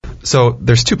So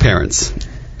there's two parents.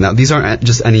 Now, these aren't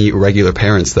just any regular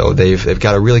parents, though. They've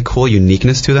got a really cool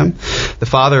uniqueness to them. The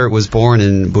father was born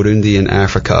in Burundi in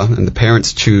Africa, and the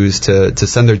parents choose to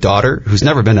send their daughter, who's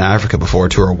never been to Africa before,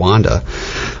 to Rwanda.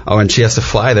 Oh, and she has to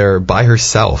fly there by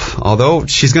herself. Although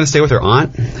she's going to stay with her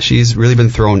aunt, she's really been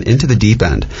thrown into the deep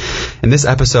end. In this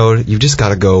episode, you've just got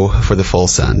to go for the full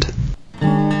send.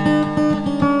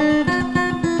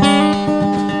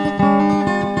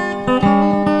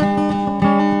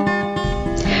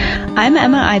 I'm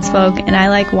Emma Eidsvåg, and I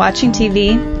like watching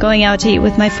TV, going out to eat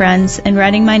with my friends, and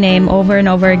writing my name over and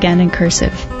over again in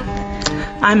cursive.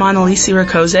 I'm Annalise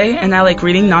Rakoze, and I like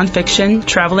reading nonfiction,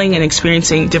 traveling and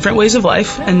experiencing different ways of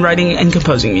life, and writing and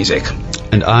composing music.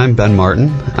 And I'm Ben Martin.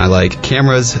 I like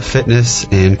cameras, fitness,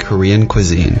 and Korean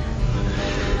cuisine.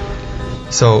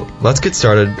 So let's get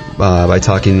started by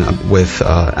talking with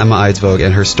Emma Eidsvåg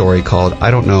and her story called I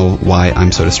Don't Know Why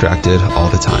I'm So Distracted All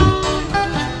the Time.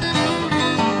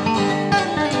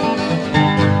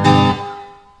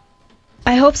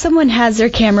 I hope someone has their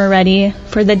camera ready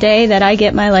for the day that I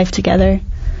get my life together.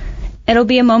 It'll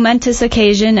be a momentous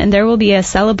occasion, and there will be a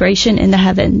celebration in the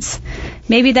heavens.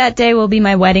 Maybe that day will be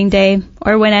my wedding day,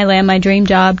 or when I land my dream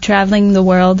job, traveling the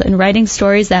world and writing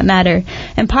stories that matter,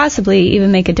 and possibly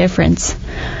even make a difference.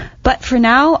 But for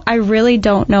now, I really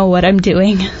don't know what I'm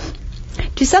doing.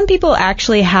 Do some people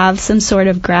actually have some sort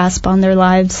of grasp on their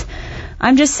lives?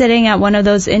 I'm just sitting at one of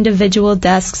those individual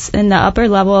desks in the upper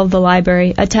level of the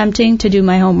library, attempting to do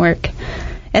my homework.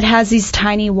 It has these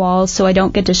tiny walls so I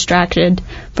don't get distracted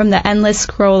from the endless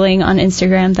scrolling on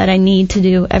Instagram that I need to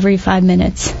do every 5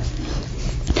 minutes.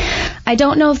 I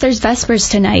don't know if there's Vespers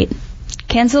tonight.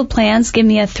 Canceled plans give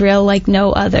me a thrill like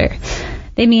no other.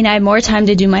 They mean I have more time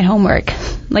to do my homework,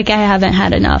 like I haven't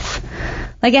had enough.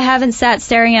 Like I haven't sat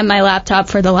staring at my laptop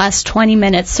for the last 20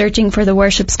 minutes searching for the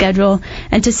worship schedule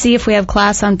and to see if we have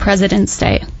class on President's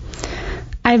Day.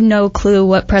 I have no clue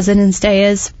what President's Day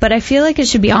is, but I feel like it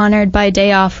should be honored by a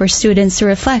day off for students to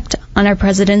reflect on our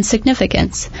president's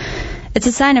significance. It's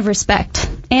a sign of respect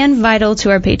and vital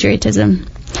to our patriotism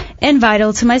and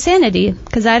vital to my sanity,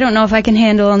 because I don't know if I can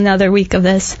handle another week of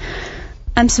this.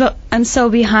 I'm so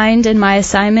behind in my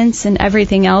assignments and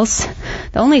everything else.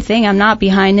 The only thing I'm not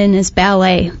behind in is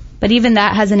ballet, but even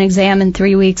that has an exam in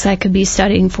 3 weeks I could be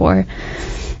studying for.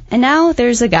 And now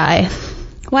there's a guy.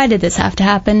 Why did this have to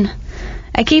happen?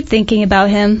 I keep thinking about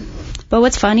him, but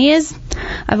what's funny is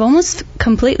I've almost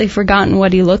completely forgotten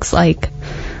what he looks like.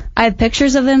 I have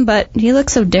pictures of him, but he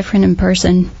looks so different in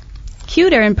person.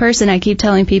 Cuter in person, I keep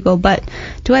telling people, but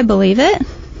do I believe it?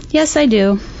 Yes, I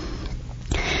do.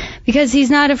 Because he's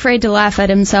not afraid to laugh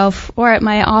at himself or at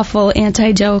my awful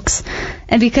anti-jokes,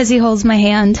 and because he holds my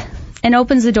hand and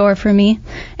opens the door for me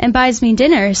and buys me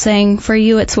dinner saying, "For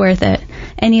you it's worth it,"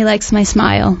 and he likes my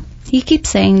smile. He keeps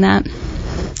saying that.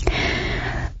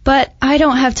 But I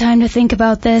don't have time to think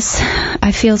about this.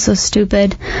 I feel so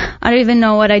stupid. I don't even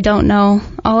know what I don't know.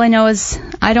 All I know is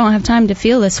I don't have time to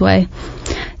feel this way.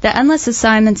 The endless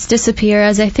assignments disappear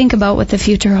as I think about what the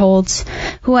future holds,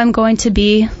 who I'm going to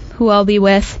be, who I'll be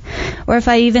with, or if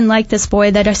I even like this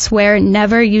boy that I swear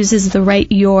never uses the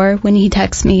right "your" when he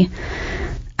texts me.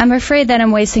 I'm afraid that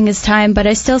I'm wasting his time, but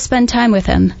I still spend time with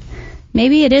him.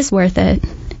 Maybe it is worth it.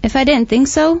 If I didn't think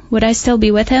so, would I still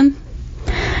be with him?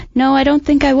 No, I don't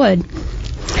think I would.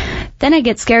 Then I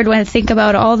get scared when I think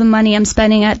about all the money I'm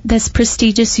spending at this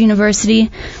prestigious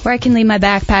university, where I can leave my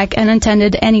backpack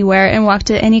unattended anywhere and walk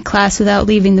to any class without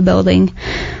leaving the building.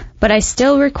 But I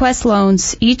still request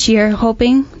loans each year,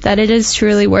 hoping that it is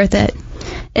truly worth it.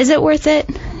 Is it worth it?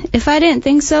 If I didn't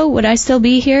think so, would I still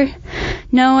be here?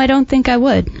 No, I don't think I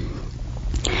would.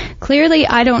 Clearly,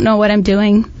 I don't know what I'm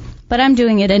doing, but I'm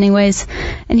doing it anyways.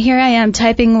 And here I am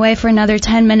typing away for another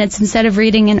 10 minutes instead of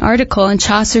reading an article in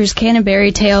Chaucer's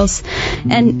Canterbury Tales.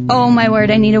 And oh my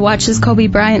word, I need to watch this Kobe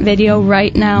Bryant video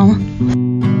right now.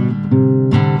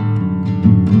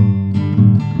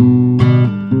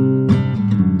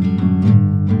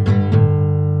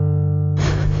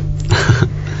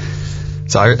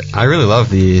 So I really love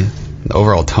the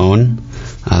overall tone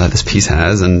that this piece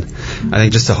has, and I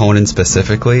think just to hone in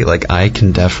specifically, like I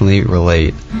can definitely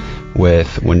relate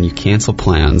with when you cancel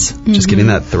plans, just getting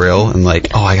that thrill and like,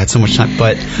 oh, I got so much time.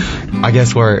 But I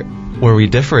guess where we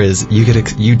differ is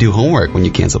you do homework when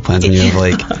you cancel plans and you have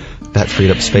like that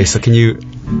freed up space. So can you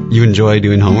enjoy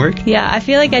doing homework? Yeah, I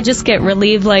feel like I just get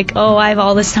relieved, like, oh, I have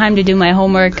all this time to do my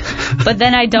homework, but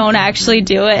then I don't actually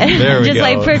do it. There we just go.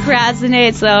 like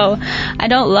procrastinate. So I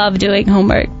don't love doing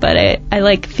homework, but I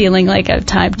like feeling like I have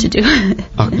time to do it.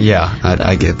 Oh, yeah,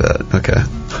 I get that. Okay.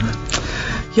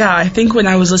 Yeah, I think when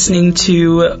I was listening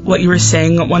to what you were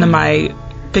saying, one of my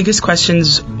biggest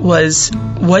questions was,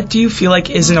 what do you feel like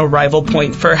is an arrival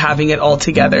point for having it all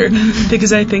together?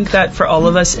 Because I think that for all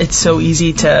of us, it's so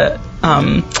easy to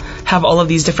have all of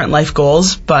these different life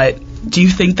goals, but do you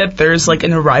think that there's like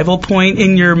an arrival point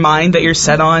in your mind that you're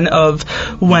set on of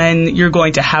when you're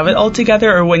going to have it all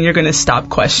together, or when you're going to stop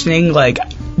questioning, like,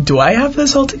 do I have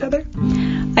this all together?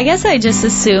 I guess I just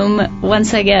assume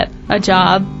once I get a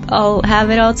job, I'll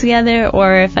have it all together,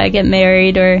 or if I get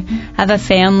married or have a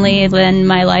family, then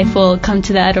my life will come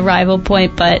to that arrival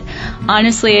point. But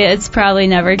honestly, it's probably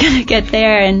never going to get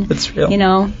there, and That's real. you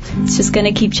know, it's just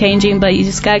going to keep changing, but you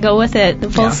just got to go with it, the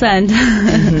full send.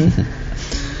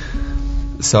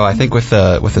 So I think with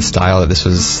the style that this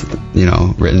was,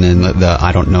 written in the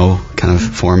I don't know kind of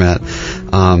format,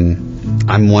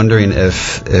 I'm wondering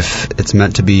if it's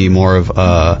meant to be more of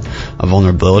a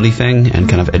vulnerability thing and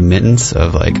kind of admittance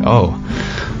of like, oh,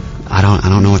 I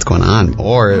don't know what's going on,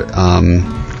 or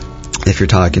if you're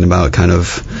talking about kind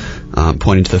of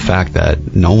pointing to the fact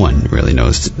that no one really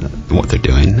knows what they're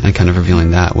doing and kind of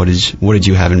revealing that. What did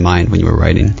you have in mind when you were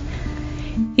writing?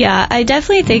 Yeah, I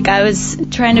definitely think I was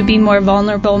trying to be more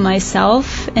vulnerable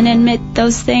myself and admit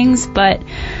those things, but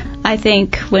I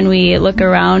think when we look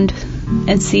around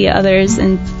and see others,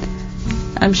 and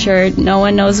I'm sure no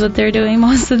one knows what they're doing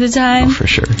most of the time. Oh, for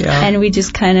sure. Yeah. And we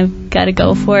just kind of got to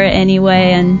go for it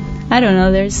anyway, and I don't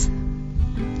know, it's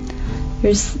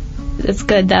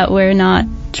good that we're not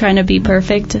trying to be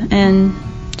perfect and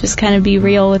just kind of be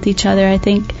real with each other, I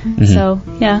think. Mm-hmm. So,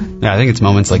 yeah. Yeah, I think it's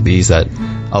moments like these that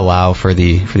allow for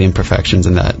the imperfections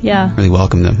and that really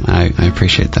welcome them. I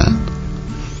appreciate that.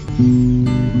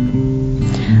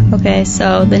 Okay,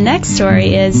 so the next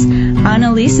story is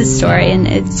Annalise's story, and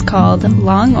it's called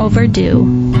Long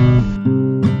Overdue.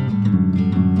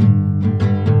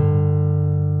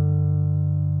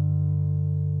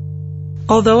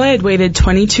 Although I had waited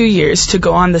 22 years to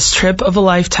go on this trip of a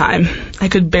lifetime, I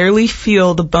could barely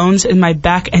feel the bones in my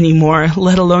back anymore,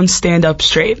 let alone stand up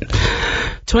straight.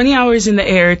 20 hours in the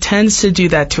air tends to do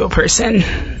that to a person.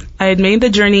 I had made the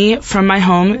journey from my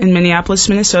home in Minneapolis,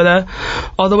 Minnesota,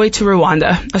 all the way to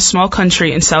Rwanda, a small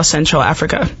country in South Central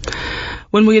Africa.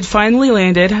 When we had finally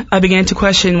landed, I began to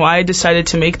question why I decided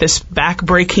to make this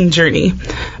back-breaking journey.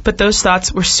 But those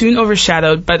thoughts were soon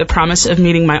overshadowed by the promise of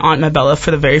meeting my Aunt Mabella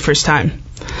for the very first time.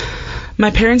 My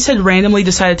parents had randomly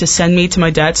decided to send me to my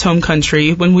dad's home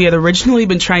country when we had originally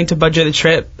been trying to budget a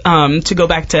trip to go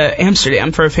back to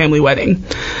Amsterdam for a family wedding.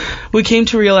 We came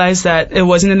to realize that it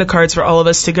wasn't in the cards for all of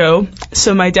us to go,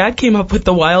 so my dad came up with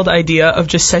the wild idea of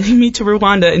just sending me to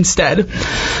Rwanda instead.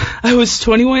 I was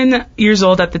 21 years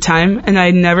old at the time, and I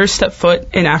had never stepped foot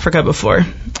in Africa before.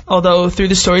 Although through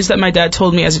the stories that my dad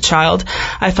told me as a child,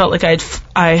 I felt like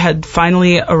I had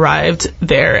finally arrived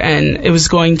there, and it was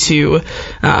going to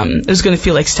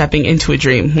feel like stepping into a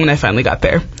dream when I finally got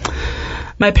there.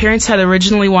 My parents had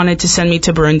originally wanted to send me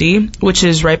to Burundi, which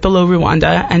is right below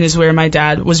Rwanda and is where my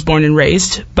dad was born and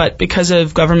raised, but because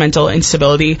of governmental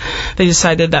instability, they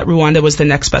decided that Rwanda was the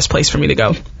next best place for me to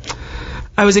go.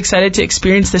 I was excited to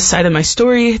experience this side of my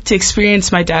story, to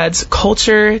experience my dad's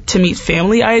culture, to meet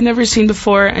family I had never seen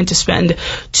before, and to spend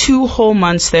 2 whole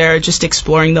months there just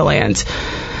exploring the land.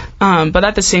 But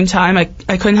at the same time,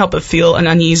 I couldn't help but feel an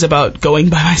unease about going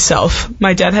by myself.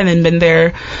 My dad hadn't been there.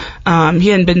 He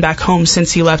hadn't been back home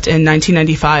since he left in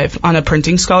 1995 on a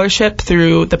printing scholarship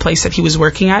through the place that he was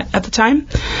working at the time.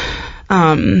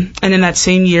 And in that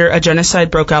same year, a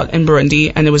genocide broke out in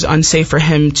Burundi, and it was unsafe for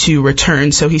him to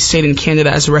return, so he stayed in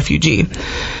Canada as a refugee.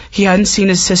 He hadn't seen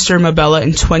his sister Mabella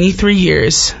in 23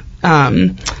 years.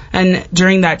 And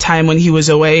during that time when he was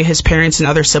away, his parents and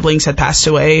other siblings had passed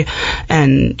away,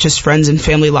 and just friends and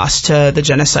family lost to the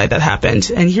genocide that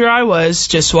happened. And here I was,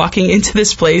 just walking into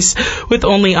this place with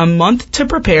only a month to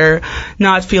prepare,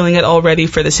 not feeling at all ready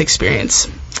for this experience.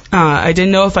 I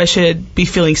didn't know if I should be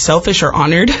feeling selfish or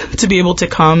honored to be able to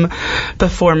come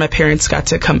before my parents got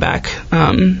to come back.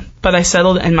 But I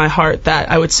settled in my heart that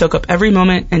I would soak up every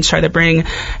moment and try to bring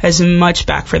as much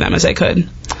back for them as I could.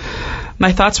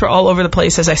 My thoughts were all over the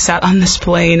place as I sat on this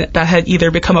plane that had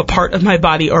either become a part of my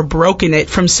body or broken it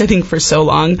from sitting for so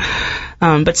long.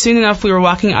 But soon enough, we were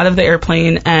walking out of the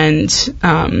airplane, and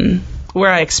where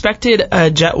I expected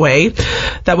a jetway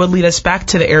that would lead us back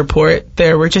to the airport,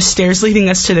 there were just stairs leading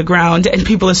us to the ground and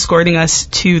people escorting us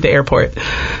to the airport.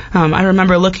 I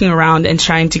remember looking around and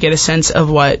trying to get a sense of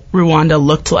what Rwanda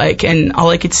looked like, and all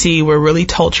I could see were really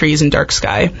tall trees and dark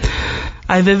sky.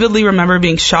 I vividly remember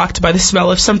being shocked by the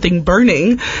smell of something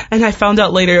burning, and I found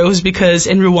out later it was because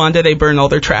in Rwanda they burn all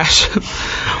their trash.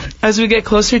 As we get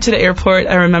closer to the airport,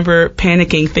 I remember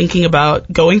panicking, thinking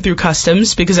about going through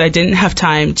customs because I didn't have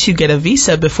time to get a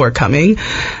visa before coming,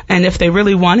 and if they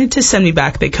really wanted to send me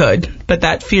back, they could. But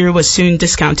that fear was soon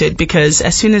discounted because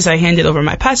as soon as I handed over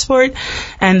my passport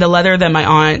and the letter that my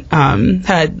aunt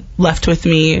had left with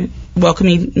me,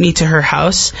 welcoming me to her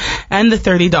house, and the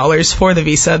 $30 for the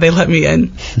visa, they let me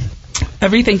in.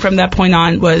 Everything from that point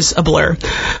on was a blur.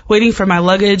 Waiting for my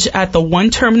luggage at the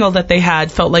one terminal that they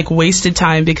had felt like wasted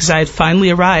time because I had finally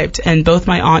arrived, and both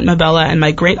my Aunt Mabella and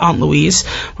my great Aunt Louise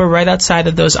were right outside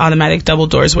of those automatic double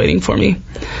doors waiting for me.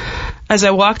 As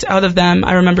I walked out of them,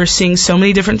 I remember seeing so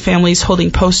many different families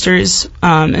holding posters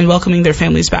and welcoming their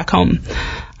families back home.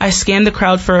 I scanned the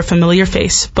crowd for a familiar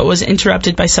face, but was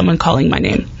interrupted by someone calling my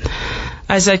name.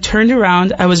 As I turned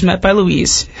around, I was met by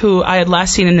Louise, who I had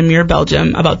last seen in Namur,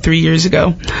 Belgium, about 3 years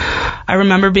ago. I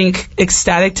remember being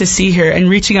ecstatic to see her and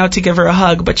reaching out to give her a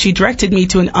hug, but she directed me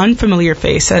to an unfamiliar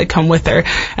face that had come with her,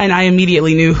 and I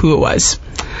immediately knew who it was.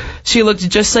 She looked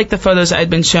just like the photos I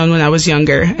had been shown when I was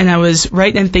younger, and I was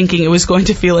right in thinking it was going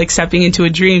to feel like stepping into a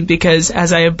dream because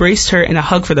as I embraced her in a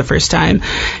hug for the first time,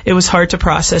 it was hard to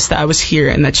process that I was here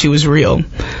and that she was real.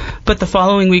 But the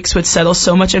following weeks would settle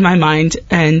so much in my mind,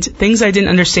 and things I didn't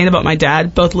understand about my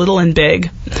dad, both little and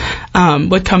big,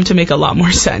 would come to make a lot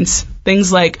more sense.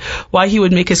 Things like why he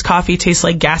would make his coffee taste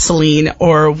like gasoline,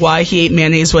 or why he ate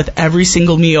mayonnaise with every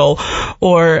single meal,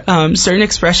 or certain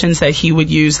expressions that he would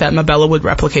use that Mabella would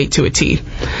replicate to a T.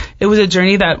 It was a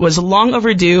journey that was long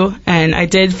overdue, and I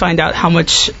did find out how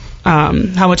much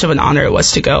of an honor it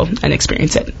was to go and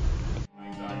experience it.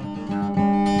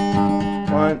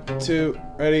 1, 2,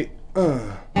 ready.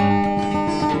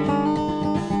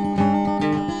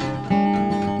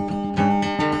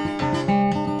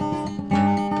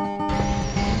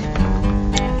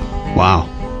 Wow.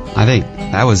 I think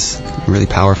that was really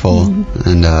powerful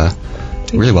and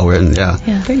really well written. Yeah.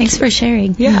 Thanks for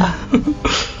sharing. Yeah.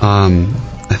 I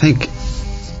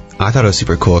thought it was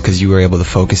super cool because you were able to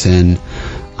focus in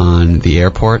on the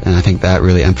airport, and I think that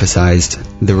really emphasized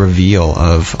the reveal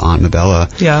of Aunt Mabella.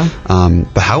 Yeah.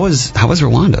 But how was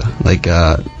Rwanda? Like,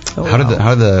 how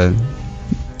did the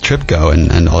trip go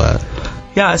and all that?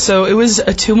 Yeah. So it was a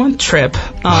 2-month trip.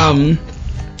 Wow.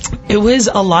 It was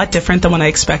a lot different than what I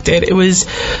expected. It was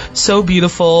so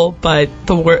beautiful, but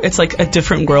it's like a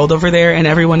different world over there, and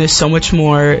everyone is so much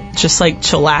more just like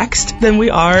chillaxed than we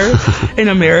are in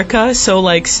America. So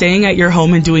like staying at your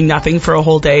home and doing nothing for a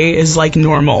whole day is like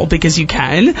normal because you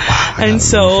can. Wow, and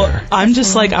so I'm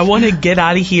just like, I want to get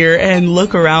out of here and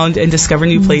look around and discover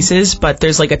new places, but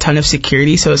there's like a ton of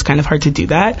security, so it's kind of hard to do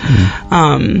that.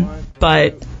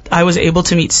 But I was able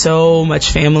to meet so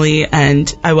much family, and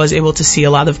I was able to see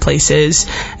a lot of places,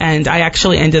 and I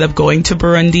actually ended up going to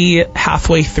Burundi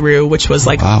halfway through, which was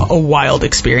like a wild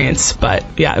experience. But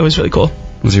yeah, it was really cool.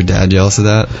 Was your dad jealous of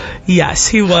that? Yes,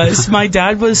 he was. My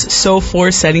dad was so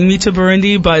for sending me to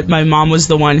Burundi, but my mom was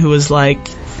the one who was like,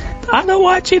 I don't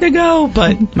want you to go,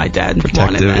 but my dad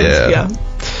wanted that. Yeah.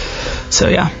 So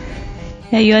yeah,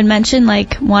 you had mentioned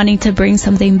like wanting to bring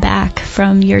something back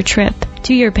from your trip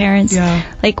to your parents. Yeah.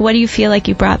 Like, what do you feel like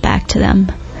you brought back to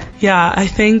them? Yeah, I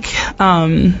think,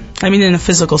 in a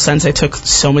physical sense, I took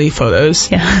so many photos.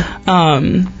 Yeah.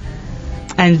 And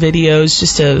videos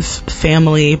just of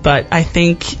family, but I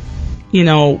think,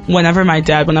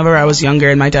 whenever I was younger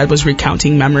and my dad was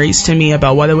recounting memories to me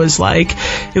about what it was like,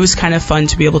 it was kind of fun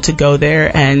to be able to go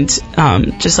there and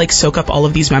just like soak up all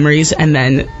of these memories and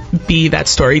then be that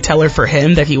storyteller for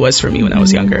him that he was for me when I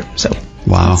was younger. So.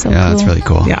 Wow. So yeah, cool. That's really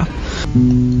cool. Yeah.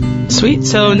 Sweet.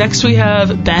 So next we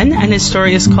have Ben, and his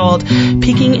story is called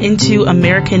Peeking into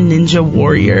American Ninja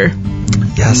Warrior.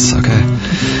 Yes, okay.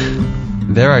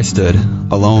 There I stood,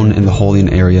 alone in the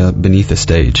holding area beneath the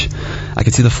stage. I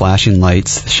could see the flashing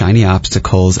lights, the shiny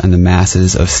obstacles, and the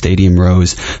masses of stadium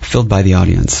rows filled by the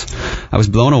audience. I was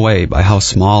blown away by how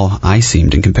small I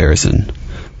seemed in comparison.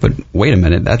 But wait a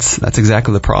minute, that's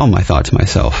exactly the problem, I thought to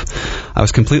myself. I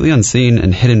was completely unseen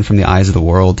and hidden from the eyes of the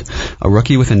world, a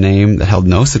rookie with a name that held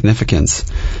no significance.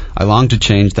 I longed to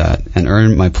change that and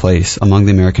earn my place among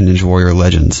the American Ninja Warrior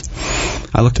legends.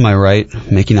 I looked to my right,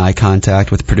 making eye contact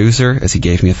with the producer as he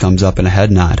gave me a thumbs up and a head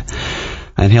nod.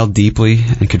 I inhaled deeply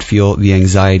and could feel the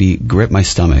anxiety grip my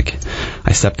stomach.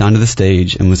 I stepped onto the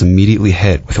stage and was immediately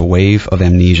hit with a wave of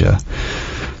amnesia.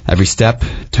 Every step,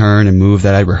 turn, and move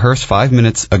that I rehearsed 5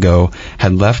 minutes ago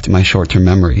had left my short-term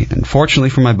memory, and fortunately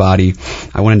for my body,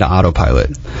 I went into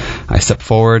autopilot. I stepped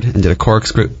forward and did a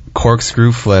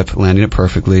corkscrew flip, landing it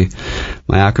perfectly.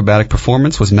 My acrobatic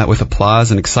performance was met with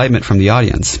applause and excitement from the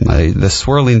audience. The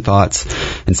swirling thoughts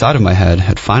inside of my head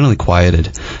had finally quieted,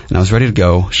 and I was ready to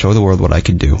go, show the world what I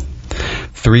could do.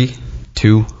 3,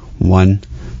 2, 1,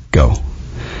 go.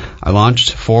 I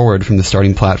launched forward from the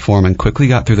starting platform and quickly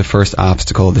got through the first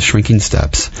obstacle, the shrinking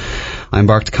steps. I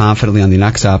embarked confidently on the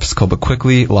next obstacle, but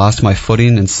quickly lost my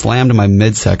footing and slammed my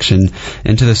midsection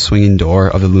into the swinging door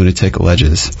of the lunatic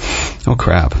ledges. Oh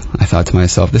crap, I thought to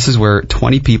myself, this is where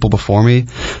 20 people before me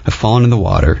have fallen in the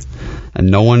water. And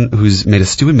no one who's made a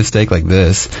stupid mistake like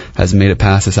this has made it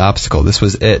past this obstacle. This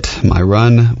was it. My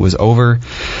run was over.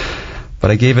 But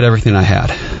I gave it everything I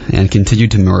had and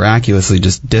continued to miraculously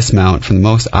just dismount from the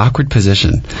most awkward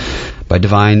position. By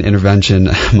divine intervention,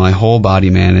 my whole body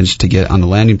managed to get on the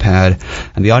landing pad,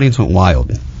 and the audience went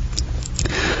wild.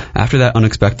 After that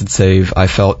unexpected save, I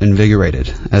felt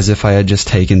invigorated, as if I had just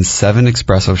taken 7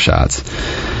 espresso shots.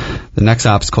 The next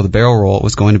obstacle, the barrel roll,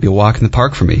 was going to be a walk in the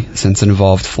park for me, since it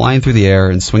involved flying through the air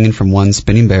and swinging from one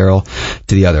spinning barrel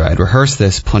to the other. I had rehearsed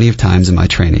this plenty of times in my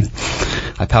training.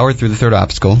 I powered through the third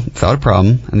obstacle without a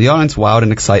problem, and the audience wowed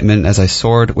in excitement as I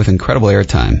soared with incredible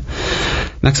airtime.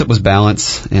 Next up was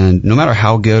balance, and no matter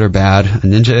how good or bad a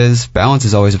ninja is, balance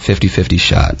is always a 50-50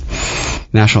 shot.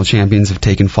 National champions have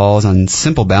taken falls on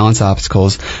simple balance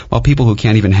obstacles, while people who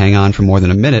can't even hang on for more than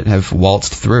a minute have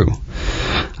waltzed through.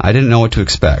 I didn't know what to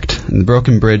expect, and the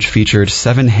broken bridge featured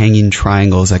 7 hanging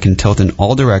triangles that can tilt in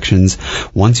all directions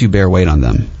once you bear weight on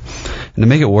them. And to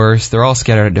make it worse, they're all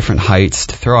scattered at different heights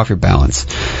to throw off your balance.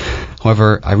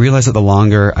 However, I realized that the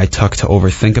longer I took to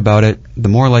overthink about it, the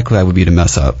more likely I would be to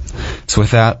mess up. So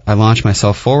with that, I launched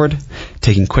myself forward,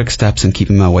 taking quick steps and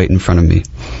keeping my weight in front of me.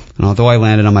 And although I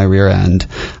landed on my rear end,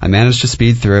 I managed to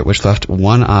speed through it, which left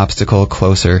one obstacle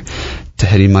closer to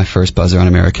hitting my first buzzer on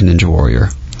American Ninja Warrior.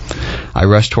 I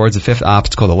rushed towards the 5th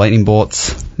obstacle, the lightning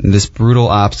bolts. This brutal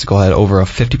obstacle had over a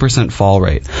 50% fall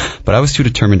rate, but I was too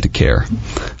determined to care.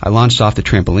 I launched off the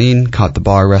trampoline, caught the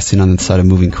bar resting on the side of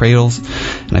moving cradles,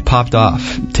 and I popped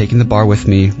off, taking the bar with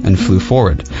me, and flew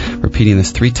forward, repeating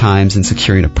this 3 times and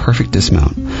securing a perfect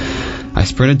dismount. I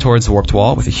sprinted towards the warped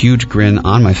wall with a huge grin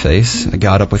on my face. I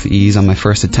got up with ease on my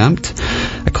first attempt.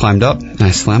 I climbed up, and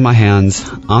I slammed my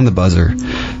hands on the buzzer,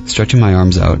 stretching my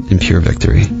arms out in pure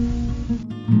victory.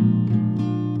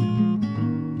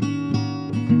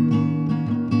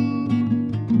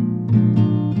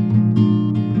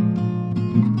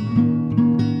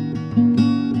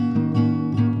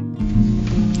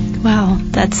 Wow,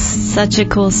 that's such a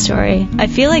cool story. I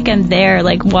feel like I'm there,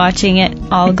 like, watching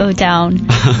it all go down.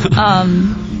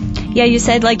 Yeah, you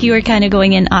said, like, you were kind of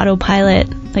going in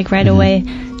autopilot, like, right away.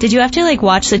 Did you have to, like,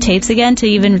 watch the tapes again to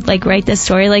even, like, write this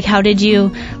story? Like, how did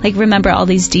you, like, remember all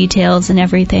these details and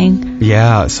everything?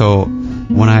 Yeah, so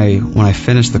when I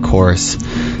finished the course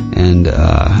and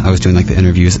I was doing, like, the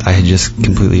interviews, I had just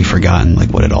completely forgotten, like,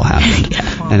 what had all happened.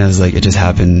 And it was like, it just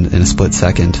happened in a split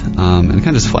second. And it kind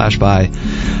of just flashed by.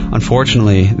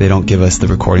 Unfortunately, they don't give us the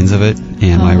recordings of it,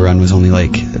 and my run was only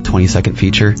like a 20-second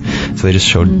feature, so they just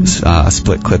showed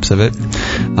split clips of it.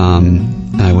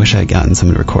 And I wish I had gotten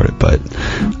someone to record it, but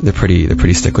they're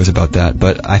pretty sticklers about that.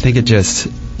 But I think it just,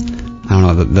 I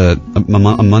don't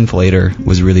know, a month later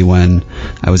was really when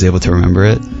I was able to remember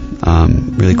it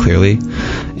really clearly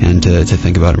and to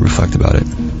think about it and reflect about it.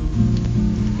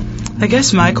 I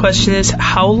guess my question is,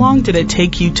 how long did it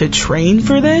take you to train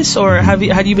for this, or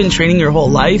had you been training your whole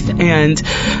life? And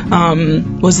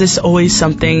was this always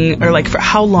something, or like, for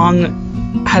how long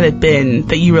had it been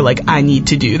that you were like, I need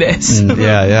to do this?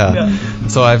 Yeah.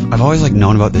 So I've always like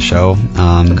known about the show,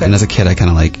 and as a kid I kind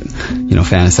of like,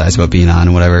 fantasized about being on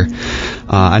and whatever.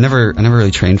 I never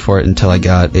really trained for it until I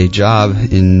got a job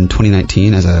in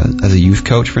 2019 as a youth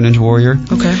coach for Ninja Warrior.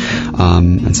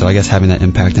 And so I guess having that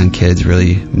impact on kids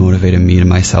really motivated me to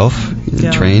myself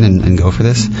train and go for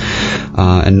this.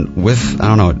 And with, I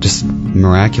don't know, just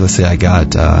miraculously I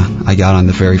got on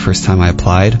the very first time I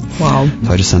applied. Wow.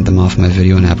 So I just sent them off my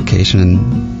video and application,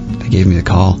 and they gave me the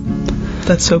call.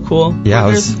 That's so cool.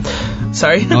 Yeah,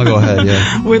 Sorry. No, go ahead,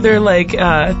 yeah. Were there, like,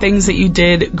 things that you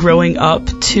did growing up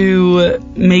to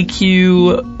make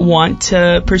you want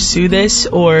to pursue this,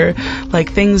 or,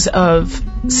 like, things of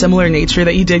similar nature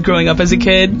that you did growing up as a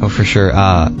kid? Oh, for sure.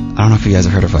 I don't know if you guys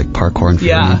have heard of, like, parkour and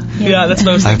freerunning. Yeah, that's what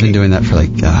I was thinking. I've been doing that for,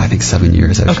 like, I think 7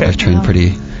 years. I've trained pretty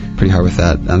hard with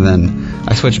that. And then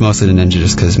I switched mostly to ninja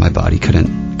just because my body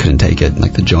couldn't take it,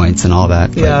 like the joints and all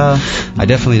that. But I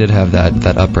definitely did have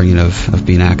that upbringing of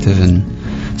being active,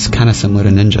 and it's kind of similar to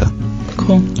Ninja.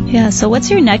 Cool. Yeah, so what's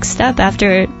your next step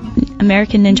after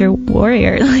American Ninja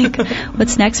Warrior? Like,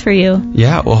 what's next for you?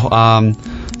 Yeah, well,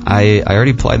 I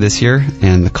already applied this year,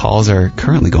 and the calls are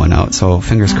currently going out, so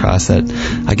fingers crossed that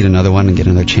I get another one and get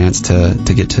another chance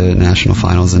to get to national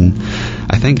finals. And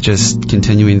I think just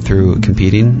continuing through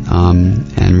competing,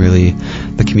 and really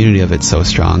the community of it's so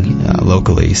strong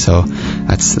locally, so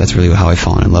that's really how I've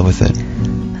fallen in love with it.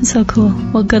 That's so cool.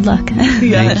 Well, good luck. Thank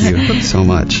you so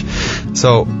much.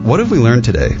 So what have we learned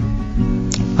today?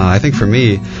 I think for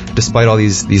me, despite all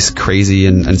these crazy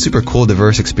and super cool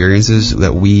diverse experiences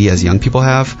that we as young people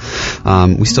have,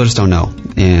 we still just don't know.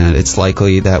 And it's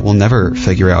likely that we'll never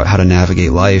figure out how to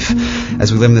navigate life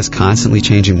as we live in this constantly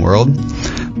changing world.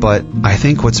 But I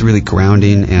think what's really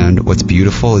grounding and what's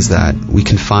beautiful is that we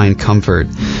can find comfort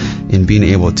in being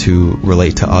able to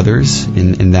relate to others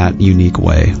in that unique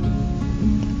way.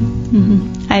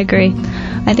 I agree.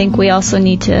 I think we also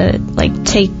need to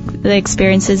take the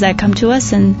experiences that come to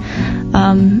us and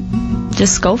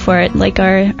just go for it. Like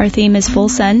our theme is full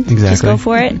send. Exactly. Just go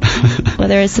for it.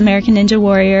 Whether it's American Ninja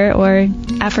Warrior or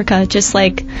Africa, just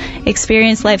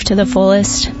experience life to the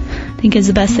fullest, I think is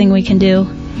the best thing we can do.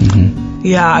 Mm-hmm.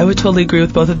 Yeah, I would totally agree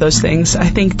with both of those things. I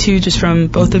think, too, just from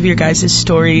both of your guys'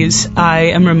 stories,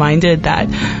 I am reminded that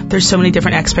there's so many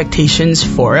different expectations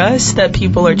for us that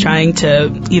people are trying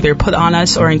to either put on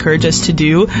us or encourage us to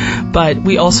do, but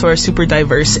we also are super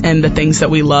diverse in the things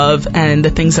that we love and the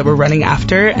things that we're running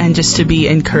after, and just to be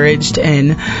encouraged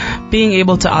in being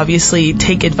able to obviously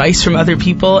take advice from other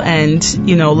people and,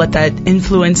 let that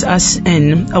influence us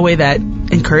in a way that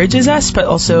encourages us, but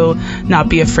also not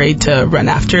be afraid to run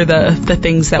after the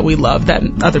things that we love that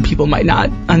other people might not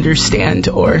understand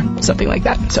or something like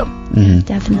that. So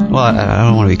Definitely. Well, I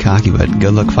don't want to be cocky, but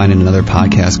good luck finding another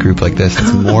podcast group like this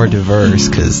that's more diverse,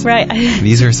 because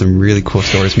these are some really cool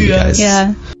stories from you guys.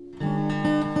 Yeah.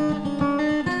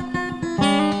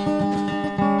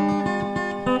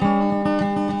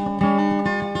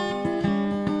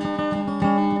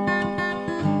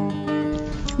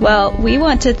 Well, we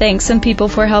want to thank some people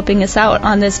for helping us out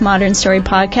on this Modern Story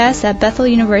podcast at Bethel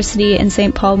University in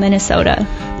St. Paul, Minnesota.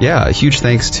 Yeah, a huge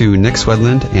thanks to Nick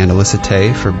Swedland and Alyssa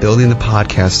Tay for building the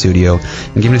podcast studio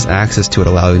and giving us access to it,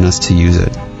 allowing us to use it.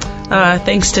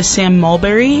 Thanks to Sam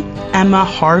Mulberry, Emma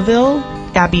Harville,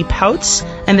 Abby Pouts,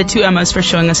 and the two Emmas for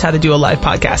showing us how to do a live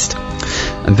podcast.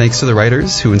 And thanks to the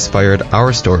writers who inspired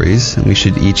our stories. And we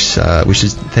should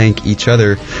thank each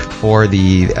other for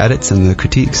the edits and the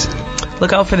critiques.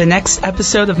 Look out for the next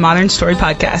episode of Modern Story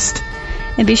Podcast.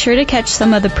 And be sure to catch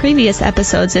some of the previous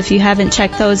episodes if you haven't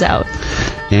checked those out.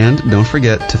 And don't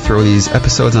forget to throw these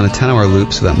episodes on a 10-hour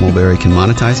loop so that Mulberry can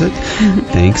monetize it.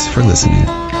 Thanks for listening.